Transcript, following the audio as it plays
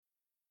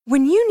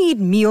When you need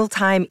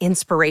mealtime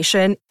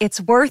inspiration,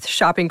 it's worth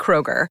shopping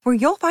Kroger, where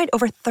you'll find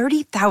over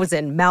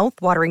 30,000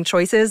 mouth-watering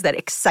choices that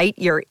excite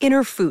your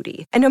inner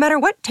foodie. And no matter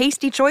what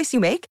tasty choice you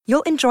make,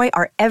 you'll enjoy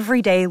our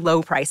everyday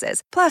low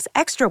prices, plus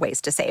extra ways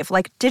to save,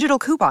 like digital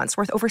coupons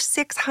worth over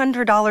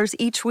 $600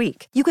 each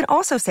week. You can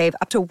also save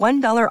up to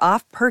 $1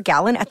 off per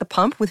gallon at the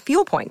pump with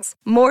fuel points.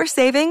 More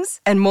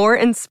savings and more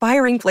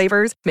inspiring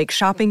flavors make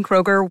shopping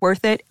Kroger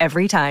worth it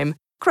every time.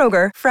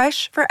 Kroger,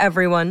 fresh for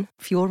everyone.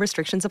 Fuel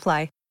restrictions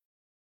apply.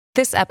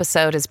 This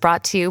episode is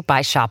brought to you by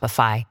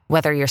Shopify.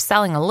 Whether you're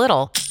selling a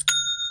little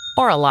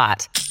or a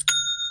lot,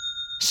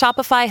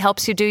 Shopify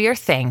helps you do your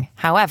thing,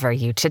 however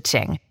you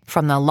cha-ching.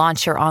 From the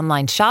launch your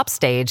online shop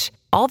stage,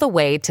 all the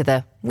way to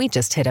the we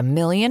just hit 1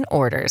 million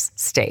orders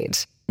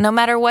stage. No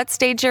matter what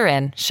stage you're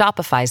in,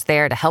 Shopify's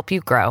there to help you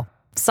grow.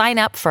 Sign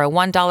up for a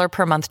 $1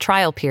 per month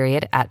trial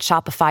period at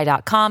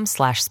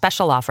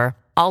shopify.com/special offer,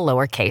 all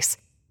lowercase.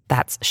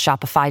 That's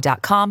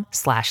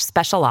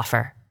shopify.com/special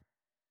offer.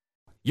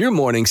 Your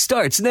morning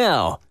starts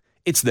now.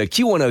 It's the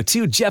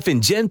Q102 Jeff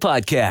and Jen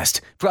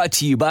podcast, brought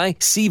to you by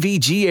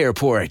CVG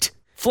Airport.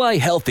 Fly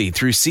healthy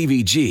through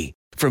CVG.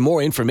 For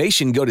more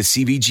information, go to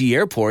CVG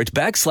Airport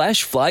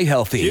 /fly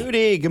healthy.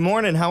 Judy, good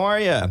morning. How are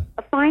you?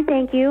 Fine,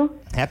 thank you.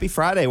 Happy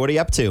Friday. What are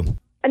you up to?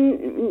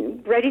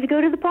 I'm ready to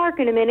go to the park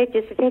in a minute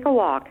just to take a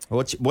walk.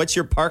 What's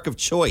your park of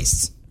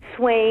choice?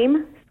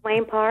 Swaim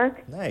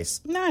Park.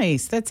 Nice.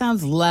 Nice. That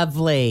sounds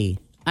lovely.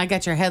 I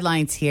got your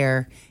headlines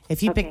here.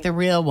 If you pick the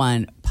real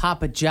one,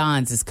 Papa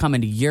John's is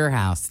coming to your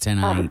house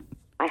tonight.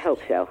 I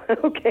hope so.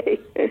 Okay.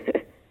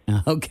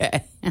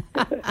 Okay.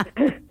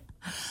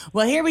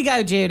 Well, here we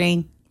go,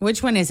 Judy.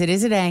 Which one is it?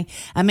 Is it A,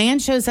 a man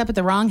shows up at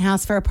the wrong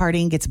house for a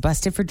party and gets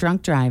busted for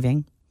drunk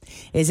driving?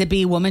 Is it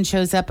B, woman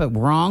shows up at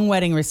wrong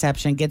wedding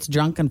reception, gets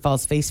drunk and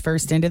falls face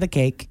first into the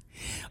cake?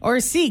 Or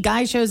C,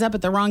 guy shows up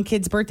at the wrong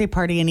kid's birthday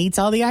party and eats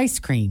all the ice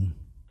cream?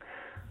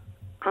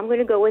 I'm going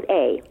to go with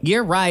A.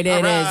 You're right.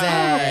 It is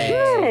A.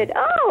 Good.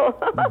 Oh.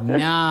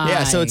 Nice.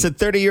 Yeah, so it's a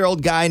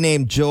 30-year-old guy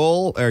named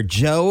Joe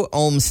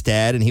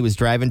Olmstead, and he was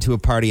driving to a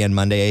party on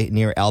Monday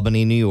near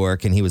Albany, New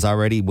York, and he was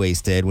already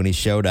wasted when he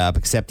showed up,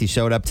 except he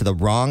showed up to the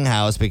wrong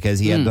house because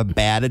he had a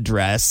bad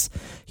address.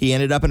 He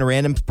ended up in a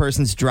random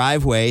person's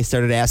driveway,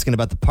 started asking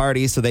about the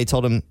party, so they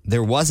told him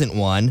there wasn't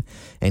one,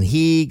 and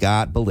he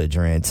got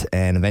belligerent,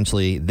 and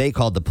eventually they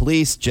called the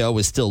police. Joe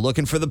was still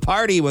looking for the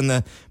party when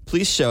the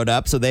police showed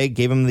up, so they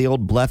gave him the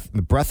old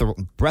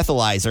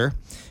breathalyzer,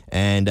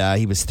 and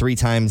he was 3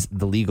 times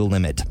the legal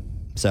limit.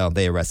 So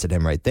they arrested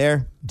him right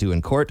there, due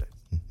in court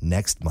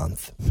next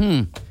month.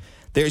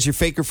 There's your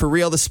Faker for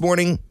Real this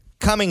morning.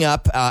 Coming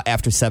up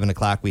after 7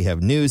 o'clock, we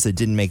have news that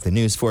didn't make the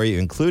news for you,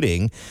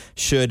 including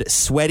should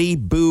sweaty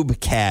boob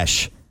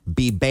cash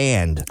be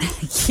banned?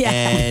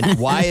 And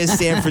why is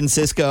San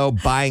Francisco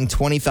buying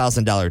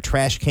 $20,000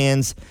 trash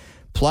cans?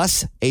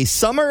 Plus, a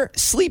summer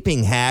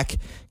sleeping hack.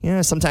 You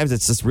know, sometimes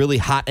it's just really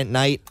hot at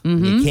night.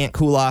 You can't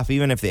cool off,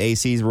 even if the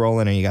AC's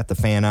rolling and you got the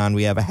fan on.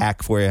 We have a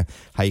hack for you,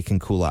 how you can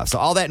cool off. So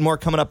all that and more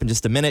coming up in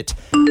just a minute.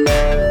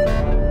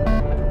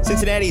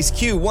 Cincinnati's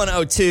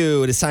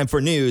Q102. It is time for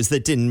news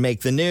that didn't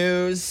make the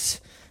news.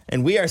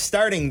 And we are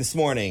starting this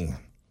morning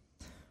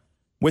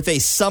with a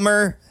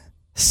summer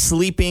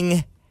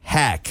sleeping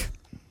hack.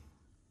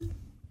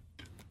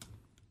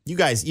 You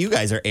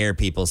guys are air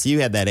people, so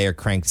you had that air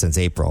cranked since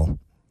April.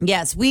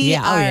 Yes, we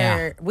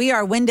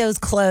are windows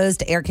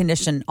closed, air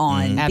conditioned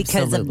on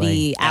because of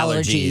the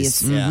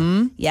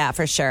allergies. Yeah,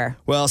 for sure.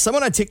 Well,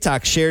 someone on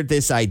TikTok shared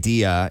this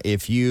idea.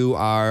 If you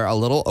are a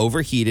little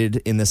overheated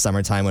in the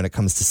summertime when it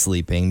comes to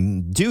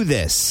sleeping, do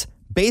this.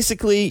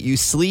 Basically, you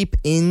sleep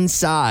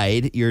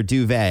inside your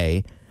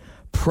duvet,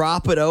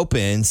 prop it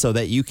open so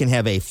that you can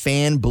have a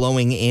fan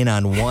blowing in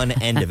on one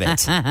end of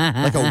it,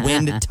 like a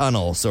wind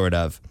tunnel, sort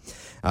of.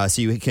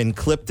 So you can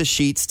clip the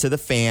sheets to the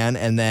fan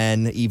and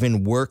then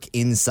even work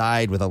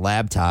inside with a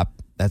laptop.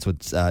 That's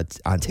what's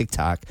on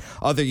TikTok.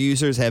 Other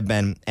users have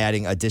been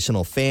adding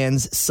additional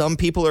fans. Some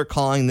people are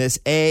calling this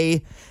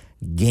a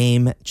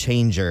game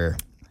changer.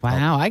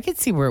 Wow, I could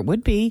see where it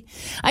would be.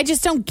 I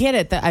just don't get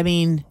it.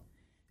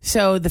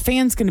 So the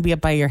fan's going to be up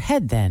by your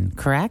head then,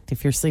 correct?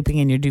 If you're sleeping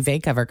in your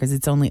duvet cover because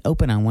it's only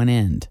open on one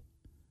end.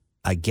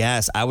 I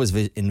guess I was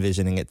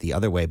envisioning it the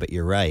other way, but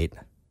you're right.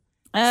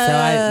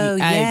 Oh,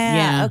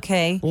 yeah.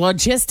 Okay.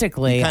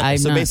 Logistically,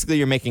 basically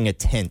you're making a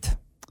tent.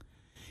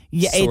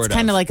 Yeah, it's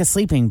kind of like a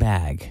sleeping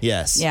bag.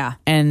 Yes. Yeah.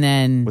 And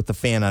then with the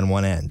fan on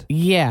one end.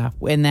 Yeah,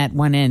 and that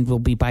one end will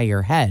be by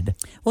your head.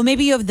 Well,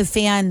 maybe you have the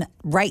fan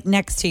right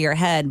next to your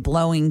head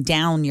blowing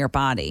down your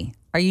body.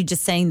 Are you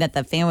just saying that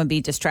the fan would be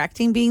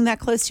distracting being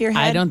that close to your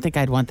head? I don't think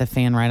I'd want the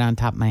fan right on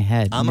top of my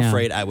head. I'm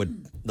afraid I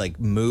would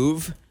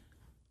move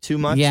too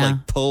much,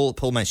 like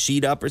pull my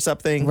sheet up or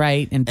something.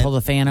 Right, and pull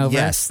the fan over.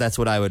 Yes, that's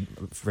what I would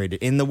afraid of.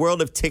 In the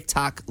world of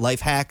TikTok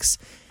life hacks,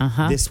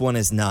 this one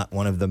is not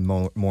one of the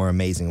more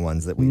amazing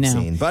ones that we've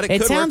seen. But it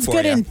could sounds work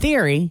for good you. in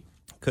theory.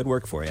 Could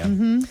work for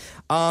you.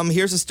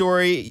 Here's a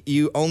story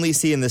you only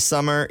see in the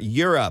summer.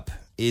 Europe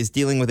is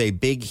dealing with a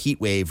big heat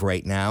wave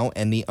right now,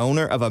 and the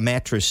owner of a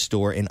mattress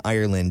store in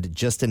Ireland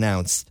just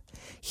announced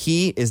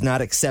he is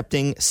not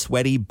accepting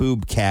sweaty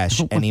boob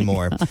cash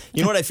anymore.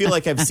 You know what? I feel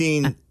like I've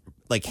seen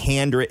like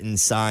handwritten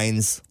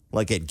signs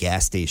like at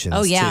gas stations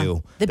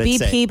too. The that BP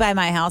say- by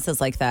my house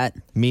is like that.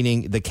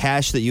 meaning the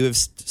cash that you have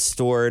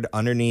stored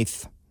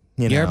underneath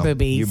Your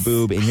boobies. your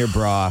boob in your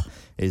bra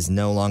is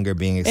no longer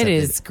being It accepted.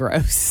 is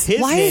gross.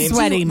 His Why name- is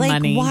Sweaty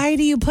money. Why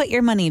do you put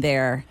your money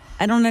there?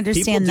 I don't People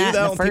understand do that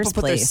that in when the people first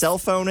put their place. cell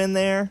phone in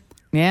there.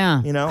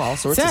 Yeah. You know, all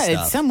sorts of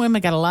stuff. Some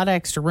women got a lot of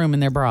extra room in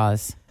their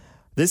bras.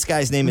 This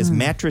guy's name is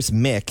Mattress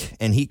Mick,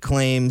 and he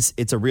claims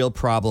it's a real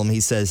problem.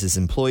 He says his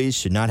employees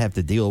should not have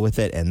to deal with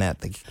it, and that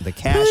the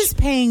cash. Who's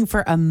paying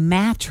for a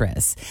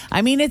mattress?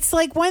 I mean, it's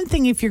like one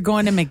thing if you're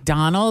going to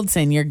McDonald's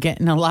and you're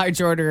getting a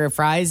large order of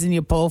fries and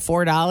you pull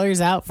 $4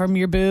 out from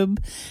your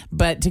boob,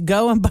 but to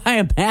go and buy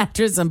a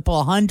mattress and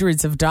pull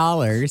hundreds of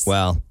dollars.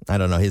 Well, I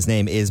don't know. His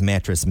name is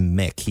Mattress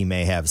Mick. He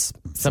may have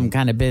Some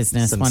kind of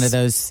business, one of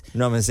those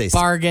No, I'm going to say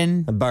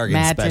bargain specials.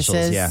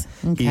 mattresses. Yeah.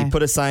 Okay. He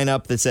put a sign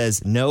up that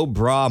says "No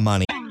bra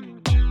money."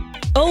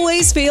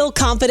 Always feel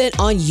confident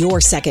on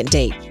your second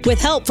date. With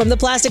help from the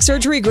Plastic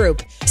Surgery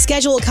Group.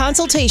 Schedule a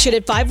consultation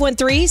at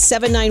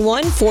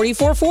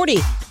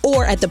 513-791-4440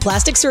 or at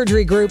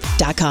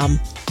theplasticsurgerygroup.com.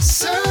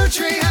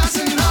 Surgery has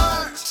an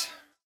art.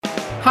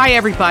 Hi,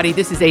 everybody.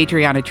 This is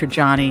Adriana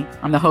Trajani.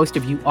 I'm the host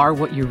of You Are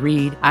What You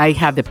Read. I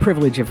have the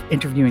privilege of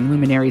interviewing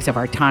luminaries of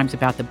our times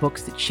about the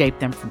books that shaped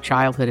them from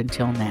childhood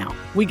until now.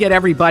 We get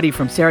everybody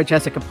from Sarah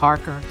Jessica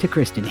Parker to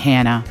Kristen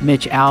Hanna,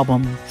 Mitch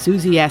Albom,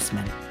 Susie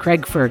Essman,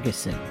 Craig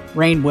Ferguson,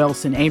 Rainn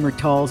Wilson, Amor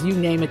Tolls, you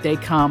name it, they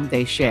come,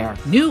 they share.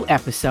 New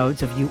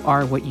episodes of You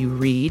Are What You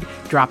Read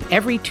drop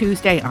every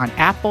Tuesday on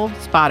Apple,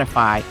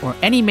 Spotify, or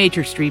any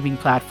major streaming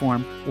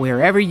platform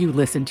wherever you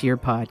listen to your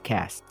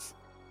podcasts.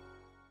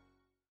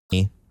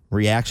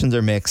 Reactions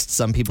are mixed.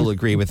 Some people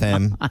agree with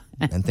him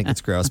and think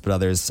it's gross, but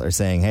others are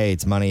saying, "Hey,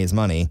 it's money is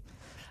money."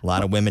 A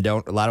lot of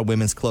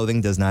women's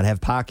clothing does not have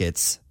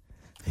pockets.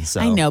 And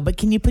so I know, but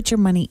can you put your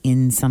money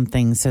in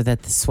something so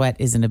that the sweat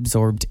isn't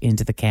absorbed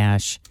into the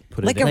cash?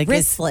 Put Like it in. a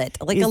wristlet.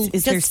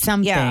 Is there just-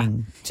 something? yeah.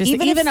 Just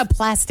Even even if- a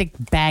plastic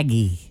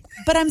baggie.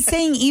 But I'm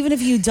saying even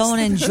if you don't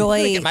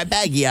enjoy Get my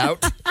baggie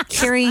out.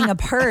 carrying a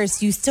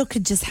purse, you still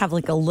could just have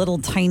like a little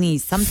tiny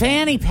something.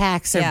 Fanny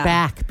packs are Yeah.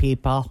 back,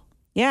 people.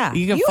 Yeah.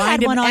 You can had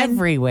find 'em one on-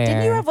 everywhere.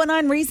 Didn't you have one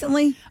on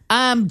recently?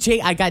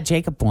 I got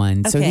Jacob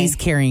one, so Okay. he's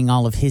carrying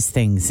all of his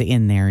things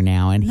in there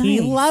now, and he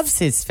Nice. loves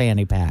his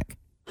fanny pack.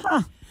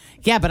 Huh.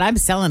 Yeah, but I'm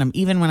selling them.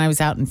 Even when I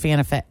was out in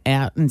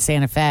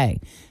Santa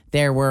Fe,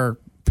 there were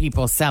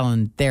people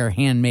selling their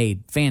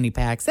handmade fanny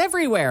packs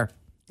everywhere.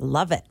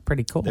 Love it.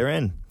 Pretty cool. They're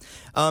in.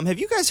 Have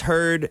you guys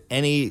heard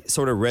any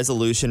sort of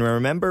resolution?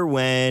 Remember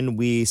when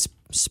we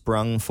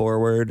sprung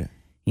forward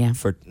Yeah.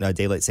 for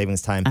daylight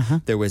savings time?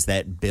 There was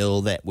that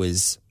bill that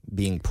was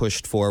being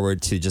pushed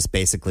forward to just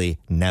basically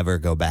never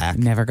go back.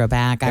 Never go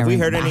back. Have we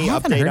heard any I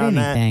haven't update heard on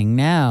that? anything.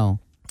 No.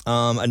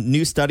 A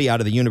new study out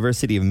of the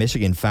University of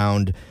Michigan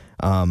found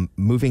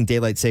moving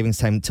daylight savings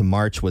time to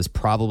March was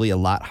probably a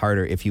lot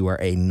harder if you are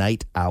a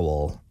night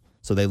owl.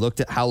 So they looked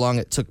at how long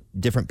it took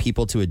different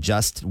people to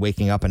adjust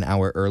waking up an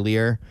hour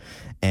earlier,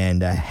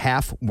 and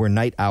half were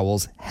night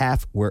owls,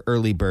 half were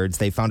early birds.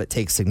 They found it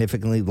takes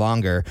significantly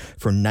longer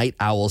for night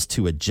owls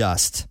to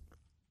adjust.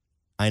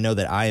 I know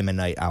that I am a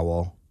night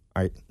owl.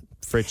 All right,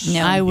 Fritz,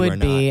 No. I you are would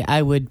be. not.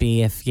 I would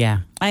be if, yeah.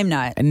 I'm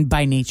not. And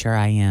by nature,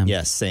 I am.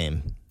 Yes,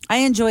 same. I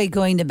enjoy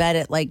going to bed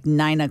at like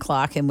 9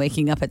 o'clock and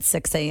waking up at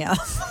 6 a.m.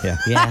 Yeah.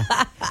 Yeah.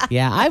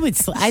 Yeah. I would.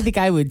 I think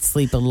I would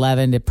sleep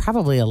 11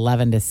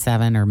 to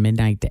 7 or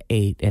midnight to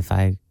 8 if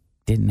I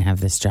didn't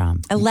have this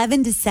job.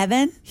 11 to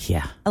 7?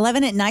 Yeah.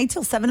 11 at night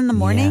till 7 in the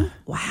morning? Yeah.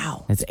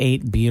 Wow. It's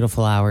 8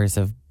 beautiful hours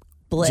of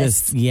Bliss.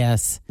 just,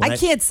 yes. I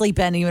can't sleep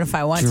in even if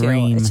I want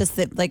Dream. to. It's just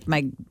that like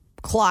my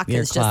clock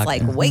Your is clock. just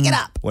like, wake it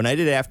up. When I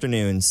did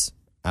afternoons,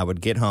 I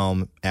would get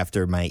home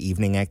after my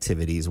evening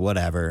activities,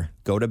 whatever,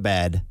 go to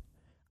bed.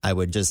 I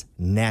would just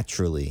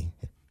naturally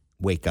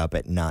wake up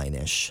at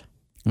 9-ish.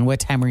 And what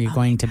time were you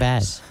going to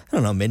bed? I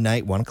don't know,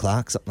 midnight, 1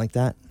 o'clock, something like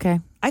that. Okay.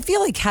 I feel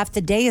like half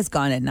the day is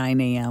gone at 9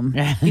 a.m.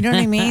 You know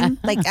what I mean?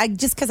 Like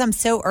just because I'm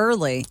so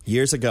early.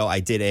 Years ago, I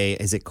did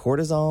is it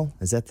cortisol?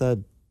 Is that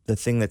the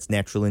thing that's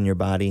natural in your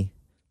body?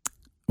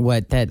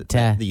 What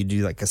that You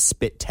do like a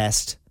spit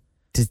test.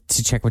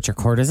 to check what your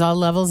cortisol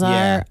levels are?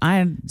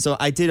 Yeah. So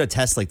I did a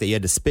test like that. You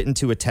had to spit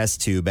into a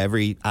test tube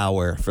every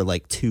hour for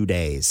like 2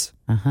 days.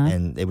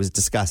 And it was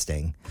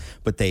disgusting.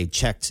 But they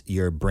checked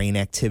your brain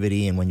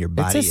activity and when your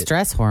body... It's a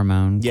stress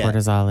hormone, Yeah.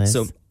 cortisol is.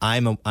 So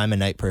I'm a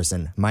night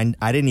person.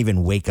 I didn't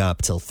even wake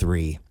up till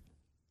 3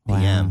 Wow.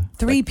 p.m.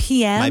 3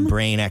 p.m.? My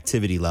brain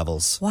activity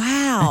levels.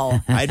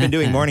 Wow. I'd been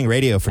doing morning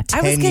radio for 10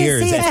 I was going to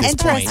years say at it's this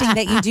interesting point.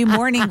 that you do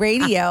morning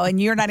radio and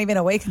you're not even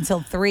awake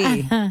until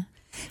 3.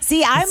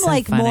 See, I'm so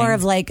like funny. more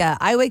of like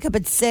I wake up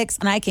at 6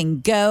 and I can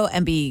go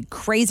and be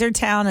Crazer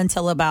Town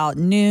until about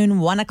noon,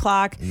 1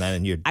 o'clock. And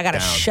then you're I got to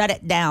down. shut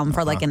it down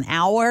for like an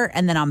hour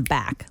and then I'm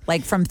back.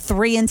 Like from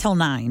 3 until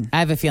 9. I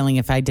have a feeling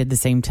if I did the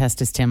same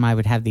test as Tim, I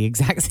would have the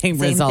exact same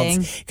Same results.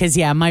 thing? Because,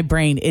 yeah, my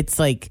brain, it's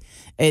like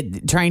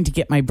Trying to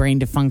get my brain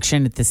to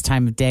function at this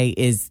time of day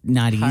is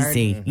not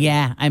easy.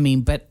 Yeah, I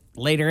mean, but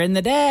later in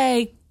the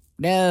day,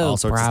 no all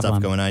sorts problem. of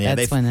stuff going on. Yeah,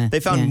 they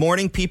found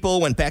morning people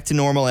went back to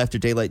normal after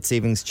daylight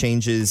savings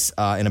changes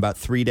in about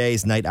 3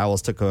 days. Night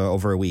owls took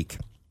over a week,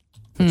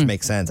 which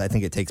makes sense. I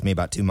think it takes me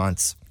about 2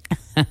 months.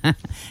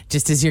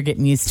 Just as you're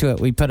getting used to it,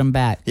 we put them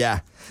back. Yeah.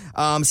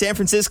 San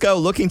Francisco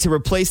looking to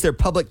replace their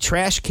public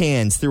trash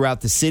cans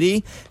throughout the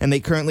city, and they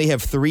currently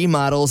have 3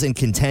 models in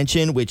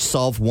contention, which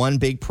solve one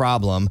big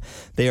problem.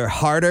 They are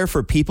harder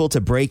for people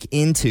to break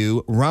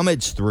into,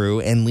 rummage through,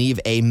 and leave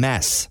a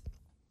mess.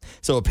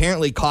 So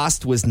apparently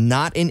cost was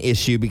not an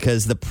issue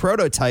because the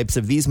prototypes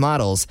of these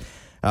models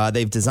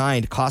they've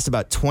designed cost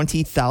about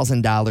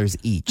 $20,000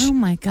 each. Oh,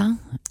 my God.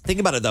 Think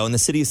about it, though. In the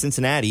city of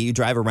Cincinnati, you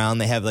drive around,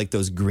 they have like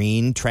those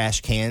green trash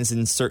cans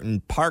in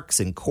certain parks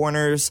and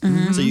corners.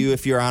 Mm-hmm. So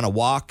if you're on a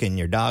walk and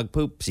your dog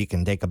poops, you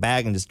can take a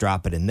bag and just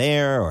drop it in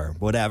there or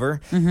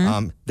whatever.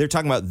 Mm-hmm. They're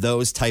talking about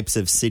those types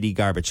of city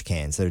garbage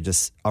cans that are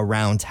just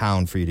around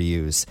town for you to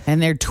use.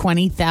 And they're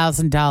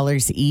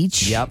 $20,000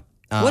 each? Yep.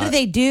 What do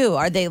they do?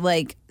 Are they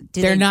like...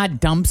 They're not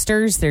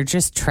dumpsters. They're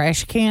just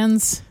trash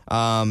cans?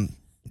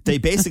 They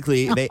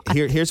basically,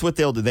 here's what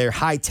they'll do. They're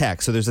high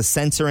tech. So there's a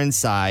sensor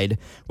inside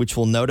which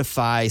will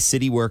notify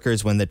city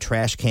workers when the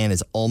trash can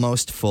is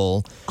almost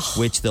full,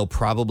 which they'll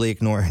probably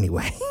ignore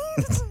anyway.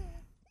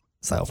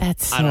 So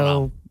that's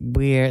so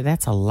weird.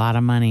 That's a lot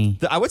of money.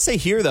 I would say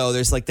here, though,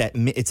 there's like that.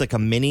 It's like a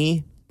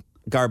mini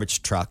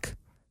garbage truck.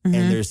 Mm-hmm.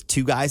 And there's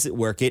 2 guys that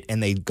work it,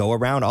 and they go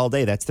around all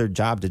day. That's their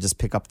job, to just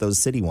pick up those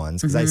city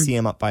ones, because I see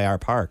them up by our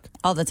park.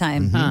 All the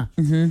time. Mm-hmm. Huh.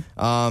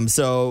 Mm-hmm.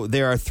 So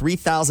there are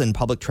 3,000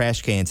 public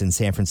trash cans in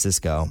San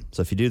Francisco.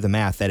 So if you do the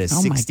math, that is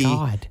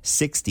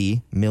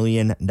 $60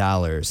 million.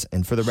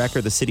 And for the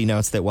record, the city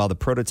notes that while the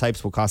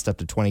prototypes will cost up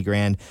to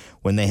 $20,000,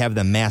 when they have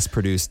them mass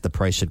produced, the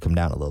price should come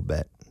down a little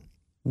bit.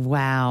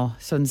 Wow.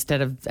 So instead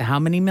of how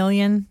many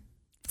million?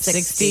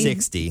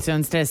 60. So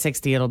instead of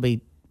 60, it'll be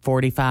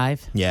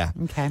 45? Yeah.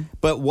 Okay.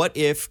 But what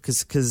if,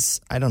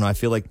 because I don't know, I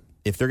feel like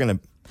if they're going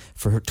to,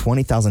 for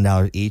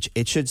 $20,000 each,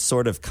 it should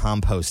sort of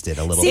compost it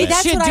a little bit.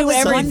 That's what I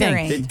was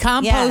wondering.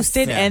 Compost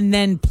it and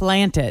then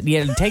plant it.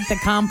 Take the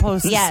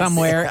compost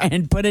somewhere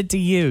and put it to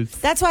use.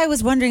 That's why I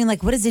was wondering,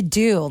 like, what does it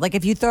do? Like,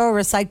 if you throw a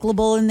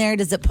recyclable in there,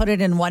 does it put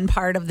it in one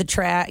part of the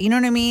trash? You know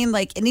what I mean?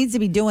 Like, it needs to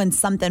be doing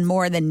something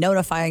more than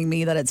notifying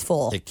me that it's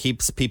full. It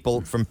keeps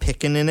people from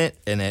picking in it,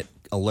 and it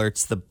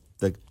alerts the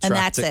truck and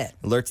that's it.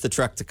 Alerts the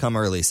truck to come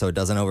early so it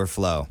doesn't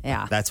overflow.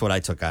 Yeah. That's what I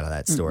took out of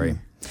that story.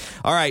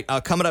 Mm-hmm. All right,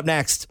 coming up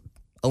next,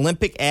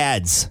 Olympic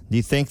ads. Do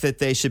you think that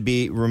they should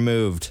be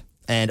removed?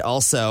 And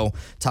also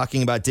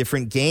talking about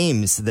different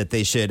games that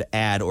they should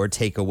add or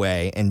take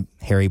away. And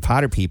Harry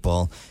Potter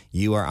people,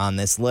 you are on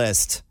this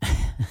list.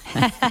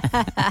 We'll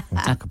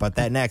talk about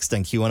that next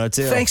on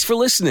Q102. Thanks for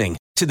listening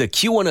to the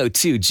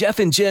Q102 Jeff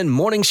and Jen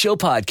Morning Show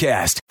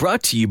podcast,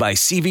 brought to you by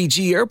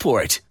CVG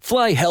Airport.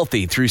 Fly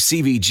healthy through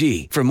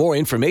CVG. For more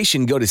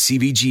information, go to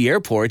CVG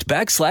Airport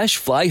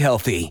 /fly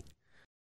healthy.